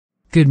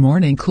Good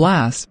morning,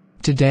 class.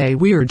 Today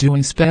we are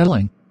doing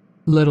spelling.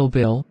 Little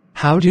Bill,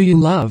 how do you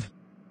love?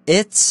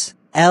 It's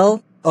L-O-V-E,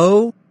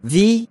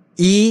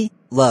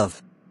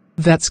 love.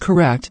 That's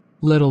correct,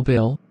 Little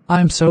Bill.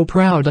 I'm so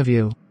proud of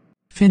you.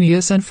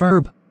 Phineas and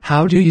Ferb,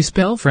 how do you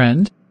spell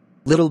friend?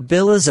 Little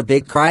Bill is a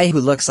big cry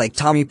who looks like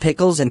Tommy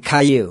Pickles and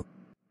Caillou.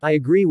 I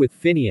agree with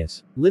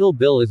Phineas. Little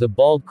Bill is a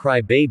bald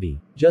crybaby,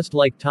 just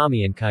like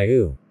Tommy and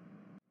Caillou.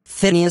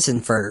 Phineas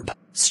and Ferb,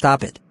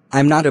 stop it.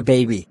 I'm not a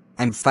baby.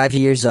 I'm 5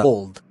 years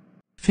old.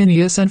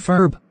 Phineas and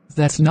Ferb,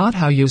 that's not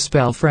how you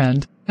spell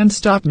friend, and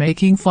stop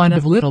making fun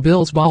of Little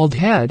Bill's bald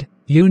head.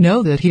 You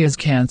know that he has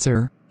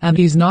cancer, and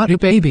he's not a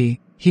baby,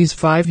 he's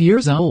 5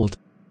 years old.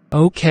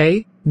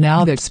 Okay,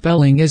 now that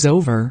spelling is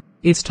over,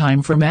 it's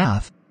time for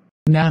math.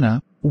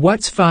 Nana,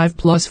 what's 5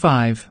 plus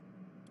 5?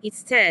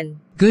 It's 10.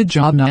 Good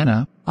job,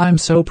 Nana. I'm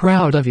so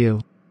proud of you.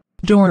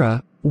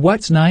 Dora,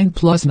 what's 9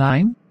 plus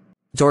 9?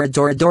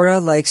 Dora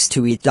likes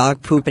to eat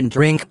dog poop and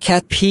drink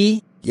cat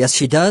pee. Yes,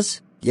 she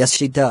does. Yes,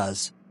 she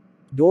does.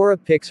 Dora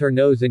picks her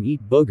nose and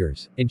eat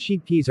boogers, and she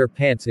pees her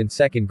pants in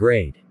 2nd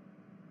grade.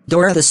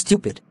 Dora the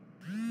stupid.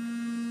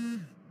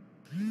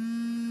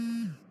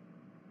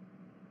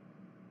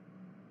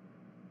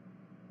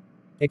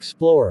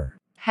 Explorer.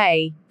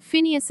 Hey,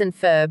 Phineas and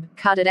Ferb,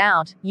 cut it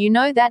out. You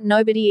know that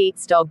nobody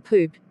eats dog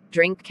poop,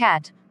 drink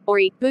cat, or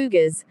eat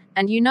boogers,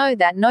 and you know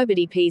that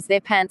nobody pees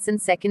their pants in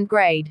 2nd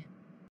grade.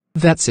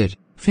 That's it,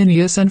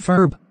 Phineas and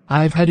Ferb.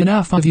 I've had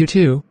enough of you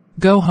two.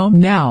 Go home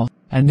now,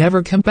 and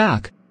never come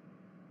back.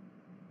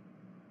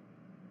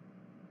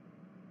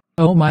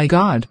 Oh my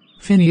God,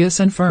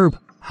 Phineas and Ferb,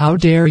 how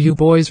dare you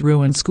boys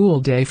ruin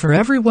school day for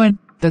everyone?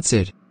 That's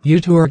it,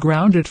 you two are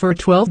grounded for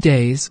 12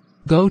 days.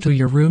 Go to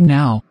your room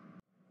now.